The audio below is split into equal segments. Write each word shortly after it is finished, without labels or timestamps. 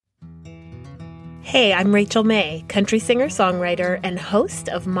Hey, I'm Rachel May, country singer-songwriter and host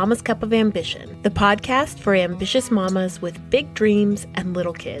of Mama's Cup of Ambition, the podcast for ambitious mamas with big dreams and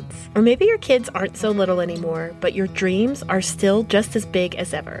little kids. Or maybe your kids aren't so little anymore, but your dreams are still just as big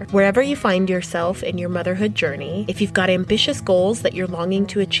as ever. Wherever you find yourself in your motherhood journey, if you've got ambitious goals that you're longing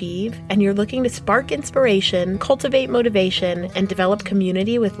to achieve, and you're looking to spark inspiration, cultivate motivation, and develop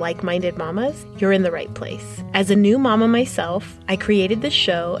community with like-minded mamas, you're in the right place. As a new mama myself, I created this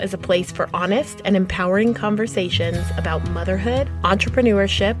show as a place for honest and empowering conversations about motherhood,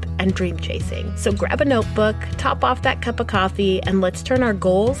 entrepreneurship, and dream chasing. So grab a notebook, top off that cup of coffee, and let's turn our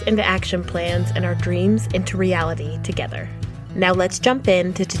goals into action plans and our dreams into reality together. Now let's jump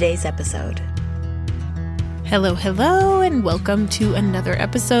into today's episode. Hello, and welcome to another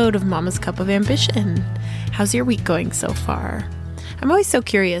episode of Mama's Cup of Ambition. How's your week going so far? I'm always so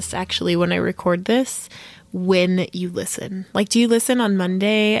curious, actually, when I record this, when you listen. Like, do you listen on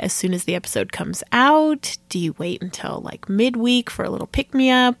Monday as soon as the episode comes out? Do you wait until like midweek for a little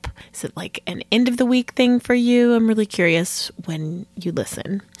pick-me-up? Is it like an end of the week thing for you? I'm really curious when you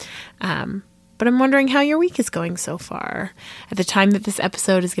listen. But I'm wondering how your week is going so far. At the time that this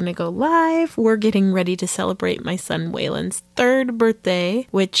episode is going to go live, we're getting ready to celebrate my son Waylon's 3rd birthday,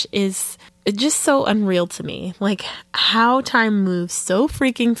 which is just so unreal to me. Like, how time moves so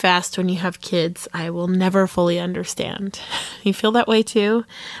freaking fast when you have kids, I will never fully understand. You feel that way too?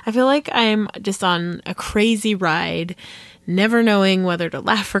 I feel like I'm just on a crazy ride, never knowing whether to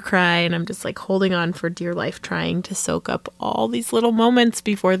laugh or cry, and I'm just like holding on for dear life, trying to soak up all these little moments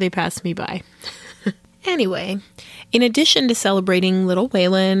before they pass me by. Anyway, in addition to celebrating little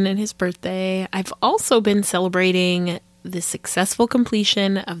Waylon and his birthday, I've also been celebrating the successful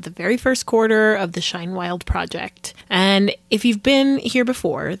completion of the very first quarter of the Shine Wild project. And if you've been here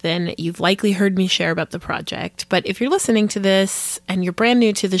before, then you've likely heard me share about the project. But if you're listening to this and you're brand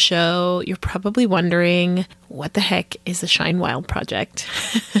new to the show, you're probably wondering, what the heck is a Shine Wild project?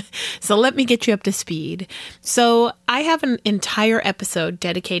 So let me get you up to speed. So I have an entire episode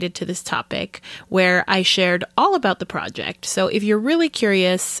dedicated to this topic where I shared all about the project. So if you're really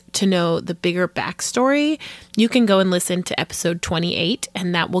curious to know the bigger backstory, you can go and listen to episode 28,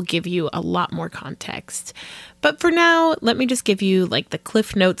 and that will give you a lot more context. But for now, let me just give you like the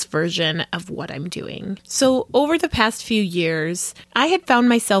Cliff Notes version of what I'm doing. So over the past few years, I had found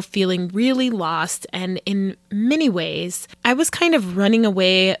myself feeling really lost, and in many ways, I was kind of running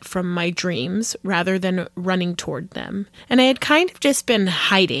away from my dreams rather than running toward them. And I had kind of just been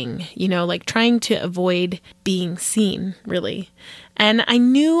hiding, like trying to avoid being seen, really. And I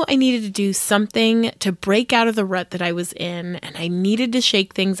knew I needed to do something to break out of the rut that I was in, and I needed to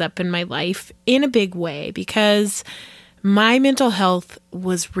shake things up in my life in a big way because my mental health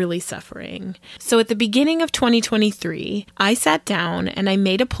was really suffering. So at the beginning of 2023, I sat down and I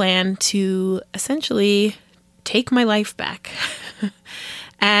made a plan to essentially take my life back.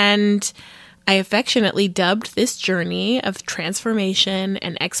 And I affectionately dubbed this journey of transformation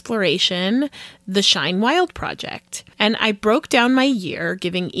and exploration the Shine Wild Project. And I broke down my year,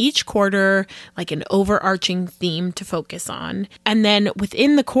 giving each quarter like an overarching theme to focus on. And then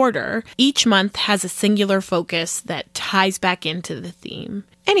within the quarter, each month has a singular focus that ties back into the theme.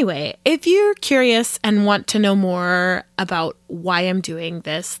 Anyway, if you're curious and want to know more about why I'm doing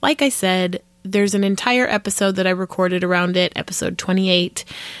this, like I said, there's an entire episode that I recorded around it, episode 28,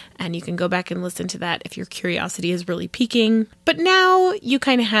 and you can go back and listen to that if your curiosity is really piquing. But now you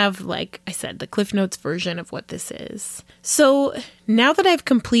kind of have, like I said, the Cliff Notes version of what this is. So now that I've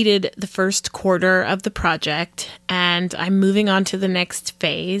completed the first quarter of the project and I'm moving on to the next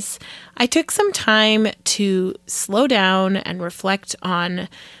phase, I took some time to slow down and reflect on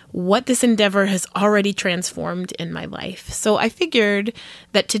what this endeavor has already transformed in my life. So I figured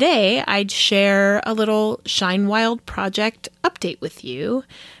that today I'd share a little Shine Wild project update with you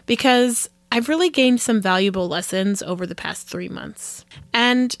because I've really gained some valuable lessons over the past 3 months.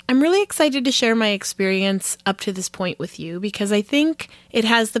 And I'm really excited to share my experience up to this point with you because I think it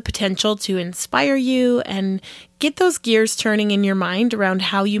has the potential to inspire you and get those gears turning in your mind around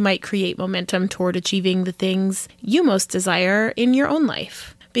how you might create momentum toward achieving the things you most desire in your own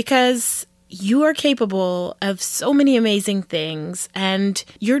life. Because you are capable of so many amazing things, and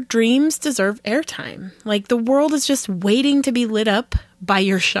your dreams deserve airtime. Like, the world is just waiting to be lit up by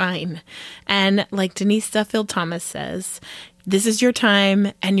your shine. And like Denise Duffield Thomas says, this is your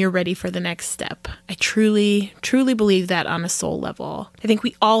time and you're ready for the next step. I truly, truly believe that on a soul level. I think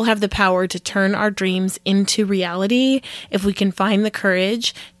we all have the power to turn our dreams into reality if we can find the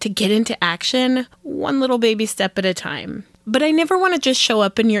courage to get into action one little baby step at a time. But I never want to just show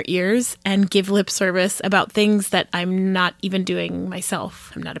up in your ears and give lip service about things that I'm not even doing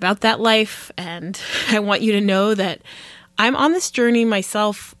myself. I'm not about that life, and I want you to know that I'm on this journey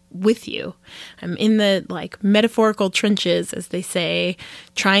myself with you. I'm in the metaphorical trenches, as they say,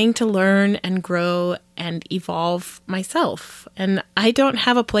 trying to learn and grow and evolve myself. And I don't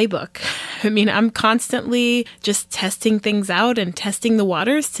have a playbook. I mean, I'm constantly just testing things out and testing the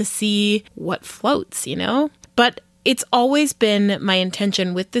waters to see what floats, But it's always been my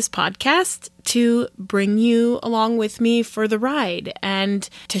intention with this podcast to bring you along with me for the ride and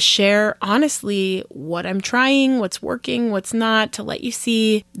to share honestly what I'm trying, what's working, what's not, to let you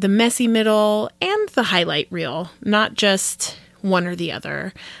see the messy middle and the highlight reel, not just one or the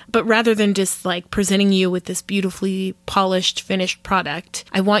other. But rather than just presenting you with this beautifully polished, finished product,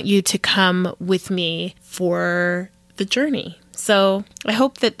 I want you to come with me for the journey. So I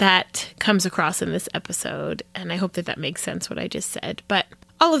hope that comes across in this episode, and I hope that makes sense what I just said. But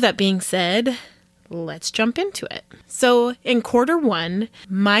all of that being said, let's jump into it. So in quarter one,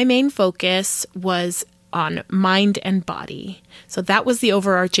 my main focus was on mind and body. So that was the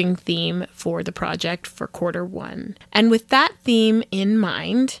overarching theme for the project for quarter one. And with that theme in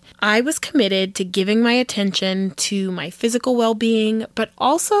mind, I was committed to giving my attention to my physical well-being, but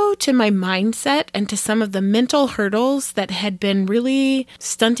also to my mindset and to some of the mental hurdles that had been really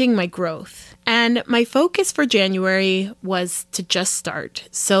stunting my growth. And my focus for January was to just start.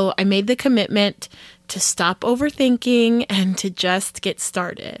 So I made the commitment to stop overthinking and to just get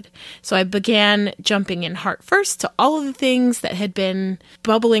started. So I began jumping in heart first to all of the things that had been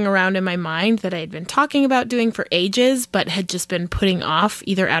bubbling around in my mind that I had been talking about doing for ages, but had just been putting off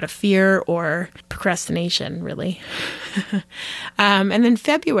either out of fear or procrastination, really. And then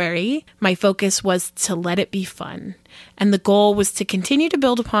February, my focus was to let it be fun. And the goal was to continue to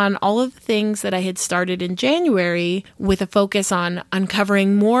build upon all of the things that I had started in January with a focus on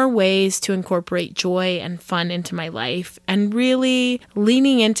uncovering more ways to incorporate joy and fun into my life and really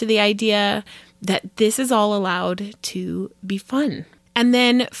leaning into the idea that this is all allowed to be fun. And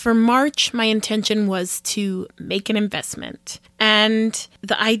then for March, my intention was to make an investment. And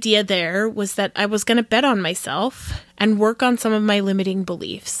the idea there was that I was going to bet on myself and work on some of my limiting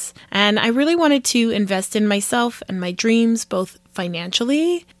beliefs. And I really wanted to invest in myself and my dreams, both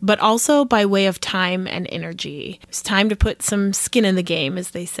financially, but also by way of time and energy. It was time to put some skin in the game,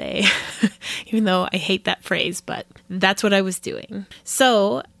 as they say, even though I hate that phrase, but that's what I was doing.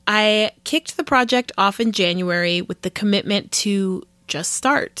 So I kicked the project off in January with the commitment to just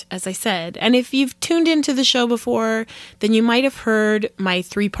start, as I said. And if you've tuned into the show before, then you might have heard my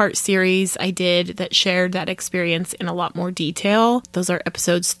 3-part series I did that shared that experience in a lot more detail. Those are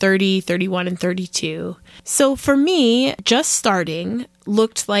episodes 30, 31, and 32. So for me, just starting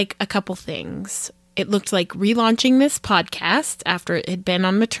looked like a couple things. It looked like relaunching this podcast after it had been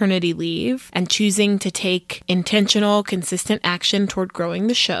on maternity leave and choosing to take intentional, consistent action toward growing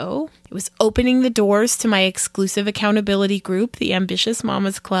the show. It was opening the doors to my exclusive accountability group, the Ambitious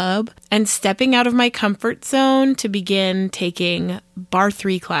Mamas Club, and stepping out of my comfort zone to begin taking Barre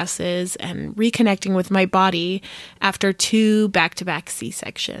 3 classes and reconnecting with my body after 2 back-to-back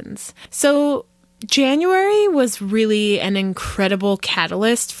C-sections. So January was really an incredible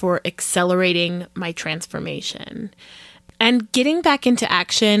catalyst for accelerating my transformation. And getting back into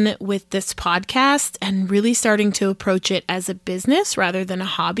action with this podcast and really starting to approach it as a business rather than a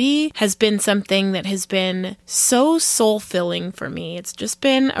hobby has been something that has been so soul-filling for me. It's just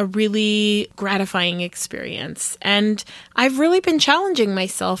been a really gratifying experience. And I've really been challenging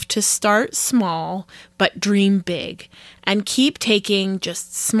myself to start small, but dream big, and keep taking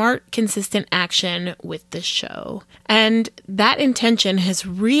just smart, consistent action with this show. And that intention has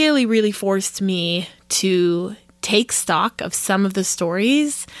really, really forced me to take stock of some of the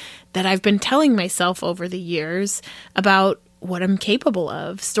stories that I've been telling myself over the years about what I'm capable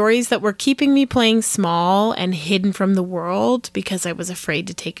of. Stories that were keeping me playing small and hidden from the world because I was afraid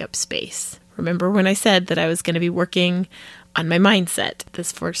to take up space. Remember when I said that I was going to be working on my mindset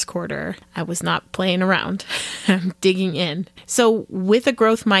this first quarter? I was not playing around. I'm digging in. So with a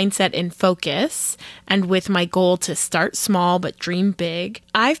growth mindset in focus and with my goal to start small but dream big,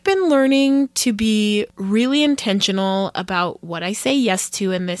 I've been learning to be really intentional about what I say yes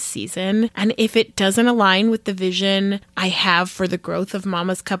to in this season. And if it doesn't align with the vision I have for the growth of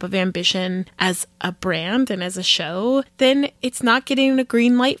Mama's Cup of Ambition as a brand and as a show, then it's not getting a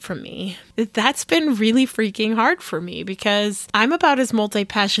green light from me. That's been really freaking hard for me because I'm about as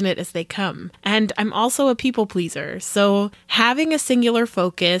multi-passionate as they come. And I'm also a people pleaser. So having a singular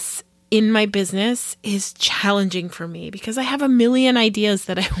focus in my business is challenging for me because I have a million ideas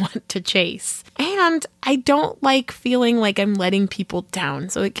that I want to chase. And I don't like feeling like I'm letting people down.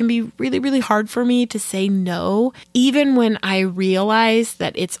 So it can be really, really hard for me to say no, even when I realize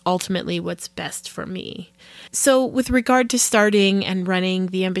that it's ultimately what's best for me. So with regard to starting and running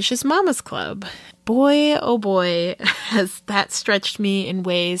the Ambitious Mamas Club, boy, oh boy, has that stretched me in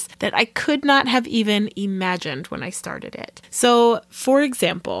ways that I could not have even imagined when I started it. So, for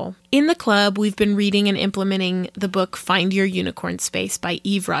example, in the club, we've been reading and implementing the book Find Your Unicorn Space by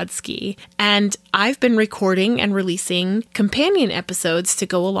Eve Rodsky, and I've been recording and releasing companion episodes to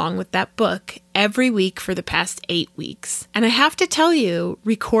go along with that book every week for the past 8 weeks. And I have to tell you,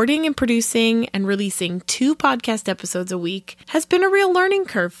 recording and producing and releasing 2 podcast episodes a week has been a real learning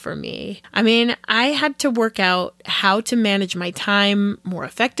curve for me. I mean, I had to work out how to manage my time more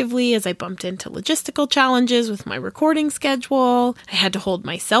effectively as I bumped into logistical challenges with my recording schedule. I had to hold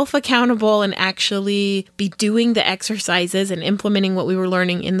myself accountable and actually be doing the exercises and implementing what we were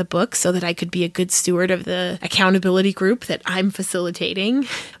learning in the book so that I could be a good steward of the accountability group that I'm facilitating.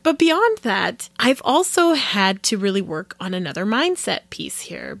 But beyond that, I've also had to really work on another mindset piece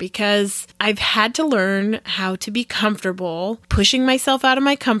here because I've had to learn how to be comfortable pushing myself out of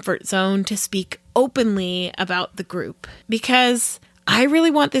my comfort zone to speak openly about the group because I really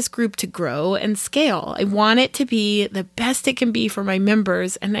want this group to grow and scale. I want it to be the best it can be for my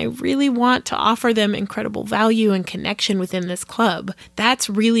members, and I really want to offer them incredible value and connection within this club. That's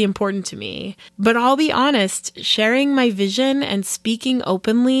really important to me. But I'll be honest, sharing my vision and speaking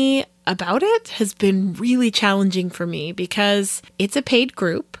openly about it has been really challenging for me because it's a paid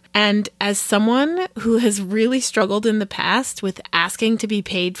group. And as someone who has really struggled in the past with asking to be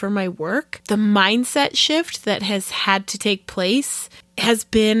paid for my work, the mindset shift that has had to take place has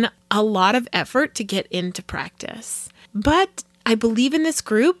been a lot of effort to get into practice. But I believe in this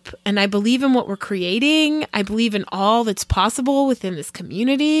group and I believe in what we're creating. I believe in all that's possible within this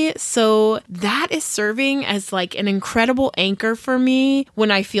community. So that is serving as like an incredible anchor for me when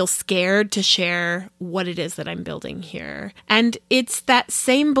I feel scared to share what it is that I'm building here. And it's that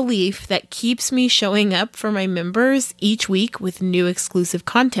same belief that keeps me showing up for my members each week with new exclusive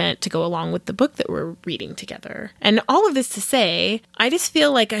content to go along with the book that we're reading together. And all of this to say, I just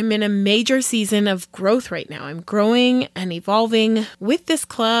feel like I'm in a major season of growth right now. I'm growing and evolving with this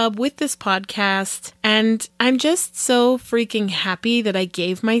club, with this podcast, and I'm just so freaking happy that I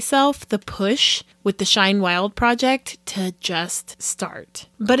gave myself the push with the Shine Wild project to just start.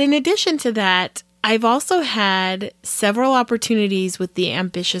 But in addition to that, I've also had several opportunities with the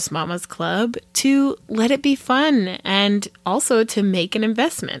Ambitious Mamas Club to let it be fun and also to make an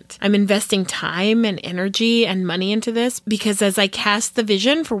investment. I'm investing time and energy and money into this because as I cast the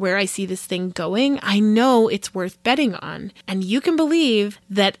vision for where I see this thing going, I know it's worth betting on. And you can believe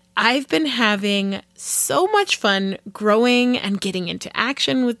that I've been having so much fun growing and getting into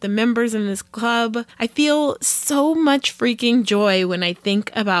action with the members in this club. I feel so much freaking joy when I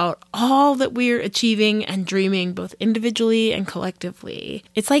think about all that we're achieving and dreaming both individually and collectively.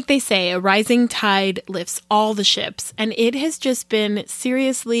 It's like they say, a rising tide lifts all the ships, and it has just been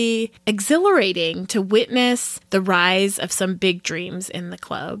seriously exhilarating to witness the rise of some big dreams in the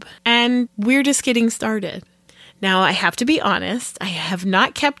club. And we're just getting started. Now, I have to be honest, I have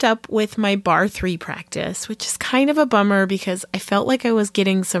not kept up with my Bar 3 practice, which is kind of a bummer because I felt like I was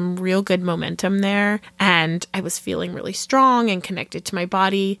getting some real good momentum there and I was feeling really strong and connected to my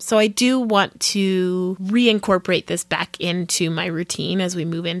body. So I do want to reincorporate this back into my routine as we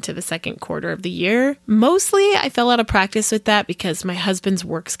move into the second quarter of the year. Mostly, I fell out of practice with that because my husband's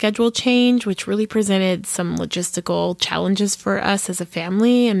work schedule changed, which really presented some logistical challenges for us as a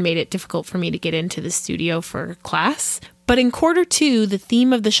family and made it difficult for me to get into the studio for class. But in quarter 2, the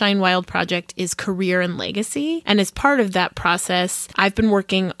theme of the Shine Wild project is career and legacy. And as part of that process, I've been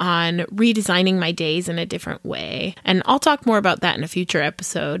working on redesigning my days in a different way. And I'll talk more about that in a future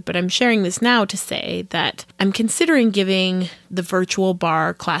episode, but I'm sharing this now to say that I'm considering giving the virtual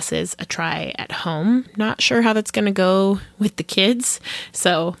bar classes a try at home. Not sure how that's going to go with the kids,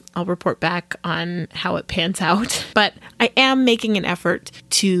 so I'll report back on how it pans out. But I am making an effort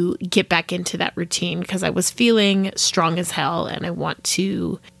to get back into that routine because I was feeling strong as hell and I want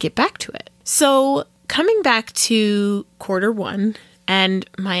to get back to it. So coming back to quarter 1 and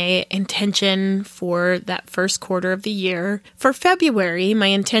my intention for that first quarter of the year, for February, my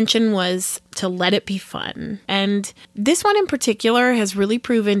intention was to let it be fun. And this one in particular has really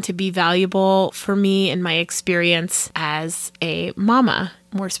proven to be valuable for me in my experience as a mama.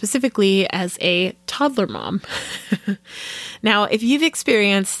 more specifically as a toddler mom. Now, if you've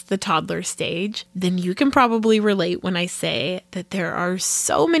experienced the toddler stage, then you can probably relate when I say that there are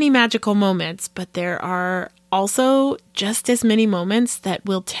so many magical moments, but there are also just as many moments that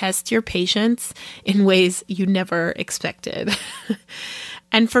will test your patience in ways you never expected.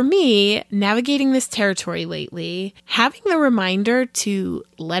 And for me, navigating this territory lately, having the reminder to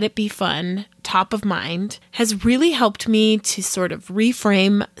let it be fun top of mind has really helped me to sort of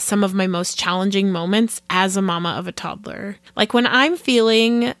reframe some of my most challenging moments as a mama of a toddler. Like when I'm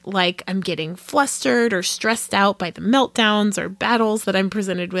feeling like I'm getting flustered or stressed out by the meltdowns or battles that I'm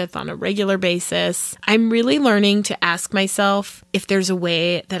presented with on a regular basis, I'm really learning to ask myself if there's a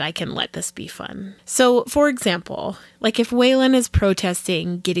way that I can let this be fun. So, for example, like if Waylon is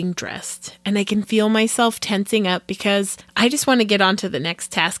protesting getting dressed and I can feel myself tensing up because I just want to get on to the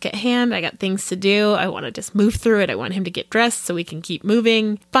next task at hand. I got things to do. I want to just move through it. I want him to get dressed so we can keep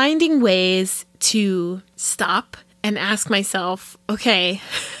moving. Finding ways to stop and ask myself, okay,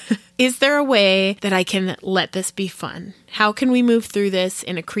 is there a way that I can let this be fun? How can we move through this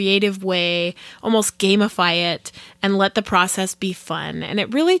in a creative way, almost gamify it, and let the process be fun? And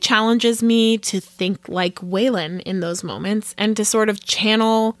it really challenges me to think like Waylon in those moments and to sort of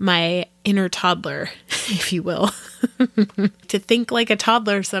channel my inner toddler, if you will. To think like a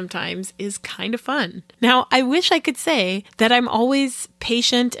toddler sometimes is kind of fun. Now, I wish I could say that I'm always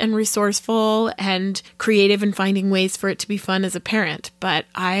patient and resourceful and creative in finding ways for it to be fun as a parent, but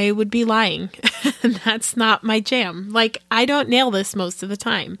I would be lying. That's not my jam. Like, I don't nail this most of the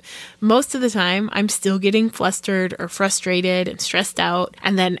time. Most of the time, I'm still getting flustered or frustrated and stressed out.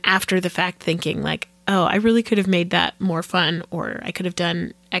 And then after the fact thinking like, oh, I really could have made that more fun, or I could have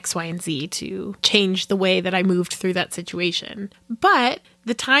done X, Y, and Z to change the way that I moved through that situation. But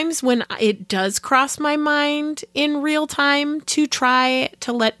the times when it does cross my mind in real time to try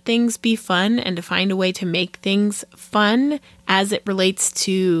to let things be fun and to find a way to make things fun as it relates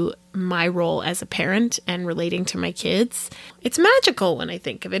to my role as a parent and relating to my kids, it's magical when I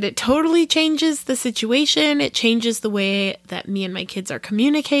think of it. It totally changes the situation. It changes the way that me and my kids are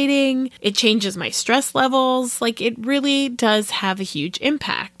communicating. It changes my stress levels. Like, it really does have a huge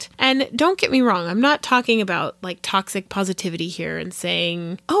impact. And don't get me wrong, I'm not talking about like toxic positivity here and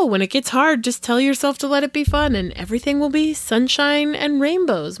saying, oh, when it gets hard, just tell yourself to let it be fun and everything will be sunshine and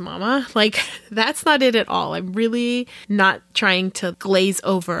rainbows, mama. Like, that's not it at all. I'm really not trying to glaze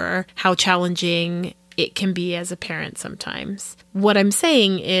over how challenging it can be as a parent sometimes. What I'm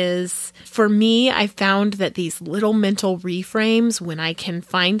saying is, for me, I found that these little mental reframes, when I can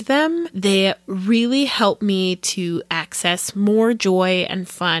find them, they really help me to access more joy and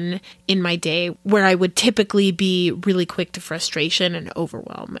fun in my day where I would typically be really quick to frustration and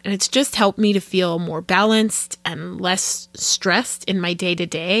overwhelm. And it's just helped me to feel more balanced and less stressed in my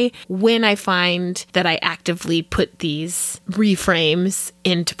day-to-day when I find that I actively put these reframes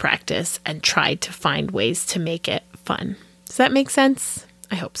into practice and try to find ways to make it fun. Does that make sense?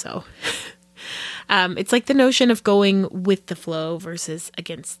 I hope so. It's like the notion of going with the flow versus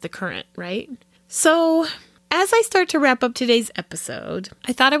against the current, right? So as I start to wrap up today's episode,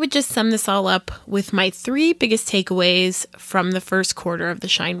 I thought I would just sum this all up with my 3 biggest takeaways from the first quarter of the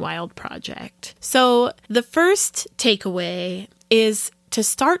Shine Wild project. So the first takeaway is to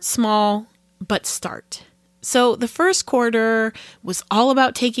start small, but start. So the first quarter was all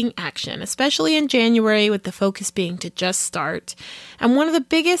about taking action, especially in January, with the focus being to just start. And one of the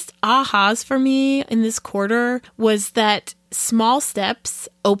biggest ahas for me in this quarter was that small steps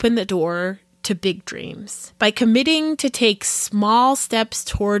open the door to big dreams. By committing to take small steps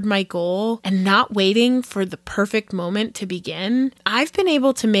toward my goal and not waiting for the perfect moment to begin, I've been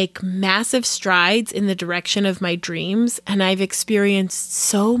able to make massive strides in the direction of my dreams, and I've experienced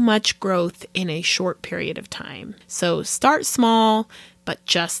so much growth in a short period of time. So start small, but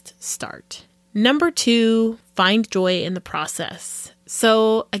just start. Number 2, find joy in the process.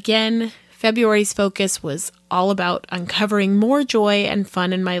 So again, February's focus was all about uncovering more joy and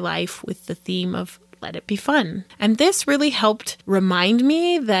fun in my life with the theme of let it be fun. And this really helped remind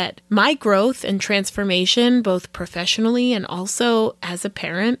me that my growth and transformation, both professionally and also as a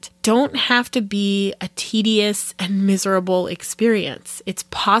parent, don't have to be a tedious and miserable experience. It's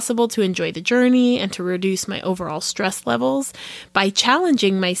possible to enjoy the journey and to reduce my overall stress levels by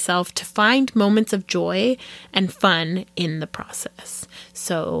challenging myself to find moments of joy and fun in the process.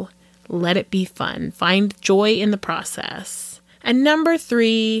 So let it be fun. Find joy in the process. And number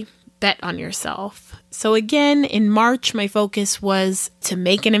 3, bet on yourself. So again, in March, my focus was to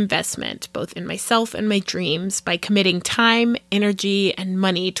make an investment, both in myself and my dreams, by committing time, energy, and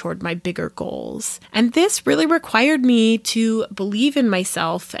money toward my bigger goals. And this really required me to believe in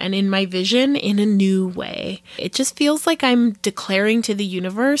myself and in my vision in a new way. It just feels like I'm declaring to the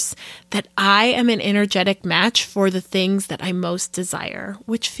universe that I am an energetic match for the things that I most desire,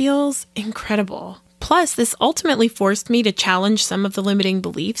 which feels incredible. Plus, this ultimately forced me to challenge some of the limiting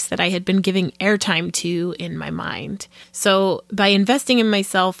beliefs that I had been giving airtime to in my mind. So by investing in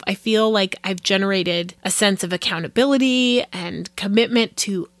myself, I feel like I've generated a sense of accountability and commitment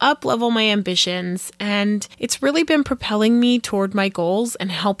to up-level my ambitions, and it's really been propelling me toward my goals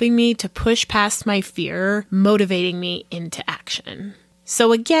and helping me to push past my fear, motivating me into action.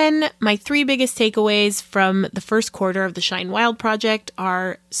 So again, my 3 biggest takeaways from the first quarter of the Shine Wild project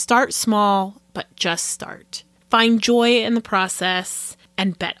are: start small, but just start. Find joy in the process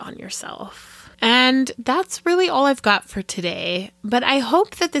and bet on yourself. And that's really all I've got for today. But I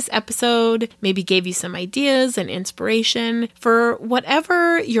hope that this episode maybe gave you some ideas and inspiration for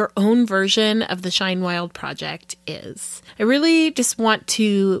whatever your own version of the Shine Wild project is. I really just want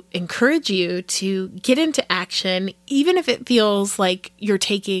to encourage you to get into action, even if it feels like you're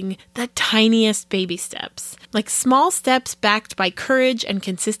taking the tiniest baby steps. Like, small steps backed by courage and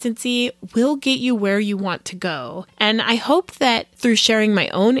consistency will get you where you want to go. And I hope that through sharing my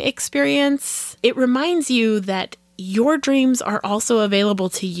own experience, it reminds you that your dreams are also available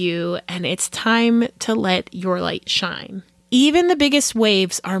to you, and it's time to let your light shine. Even the biggest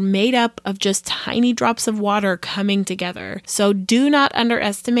waves are made up of just tiny drops of water coming together. So do not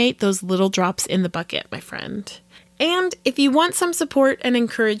underestimate those little drops in the bucket, my friend. And if you want some support and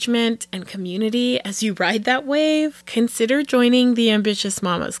encouragement and community as you ride that wave, consider joining the Ambitious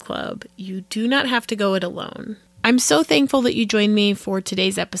Mamas Club. You do not have to go it alone. I'm so thankful that you joined me for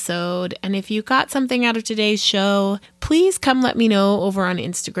today's episode, and if you got something out of today's show, please come let me know over on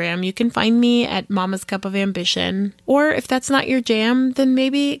Instagram. You can find me at Mama's Cup of Ambition, or if that's not your jam, then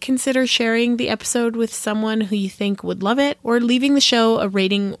maybe consider sharing the episode with someone who you think would love it, or leaving the show a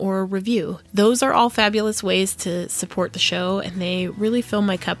rating or a review. Those are all fabulous ways to support the show, and they really fill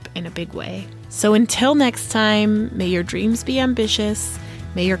my cup in a big way. So until next time, may your dreams be ambitious,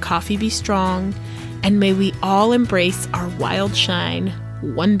 may your coffee be strong, and may we all embrace our wild shine,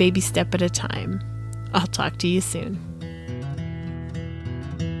 one baby step at a time. I'll talk to you soon.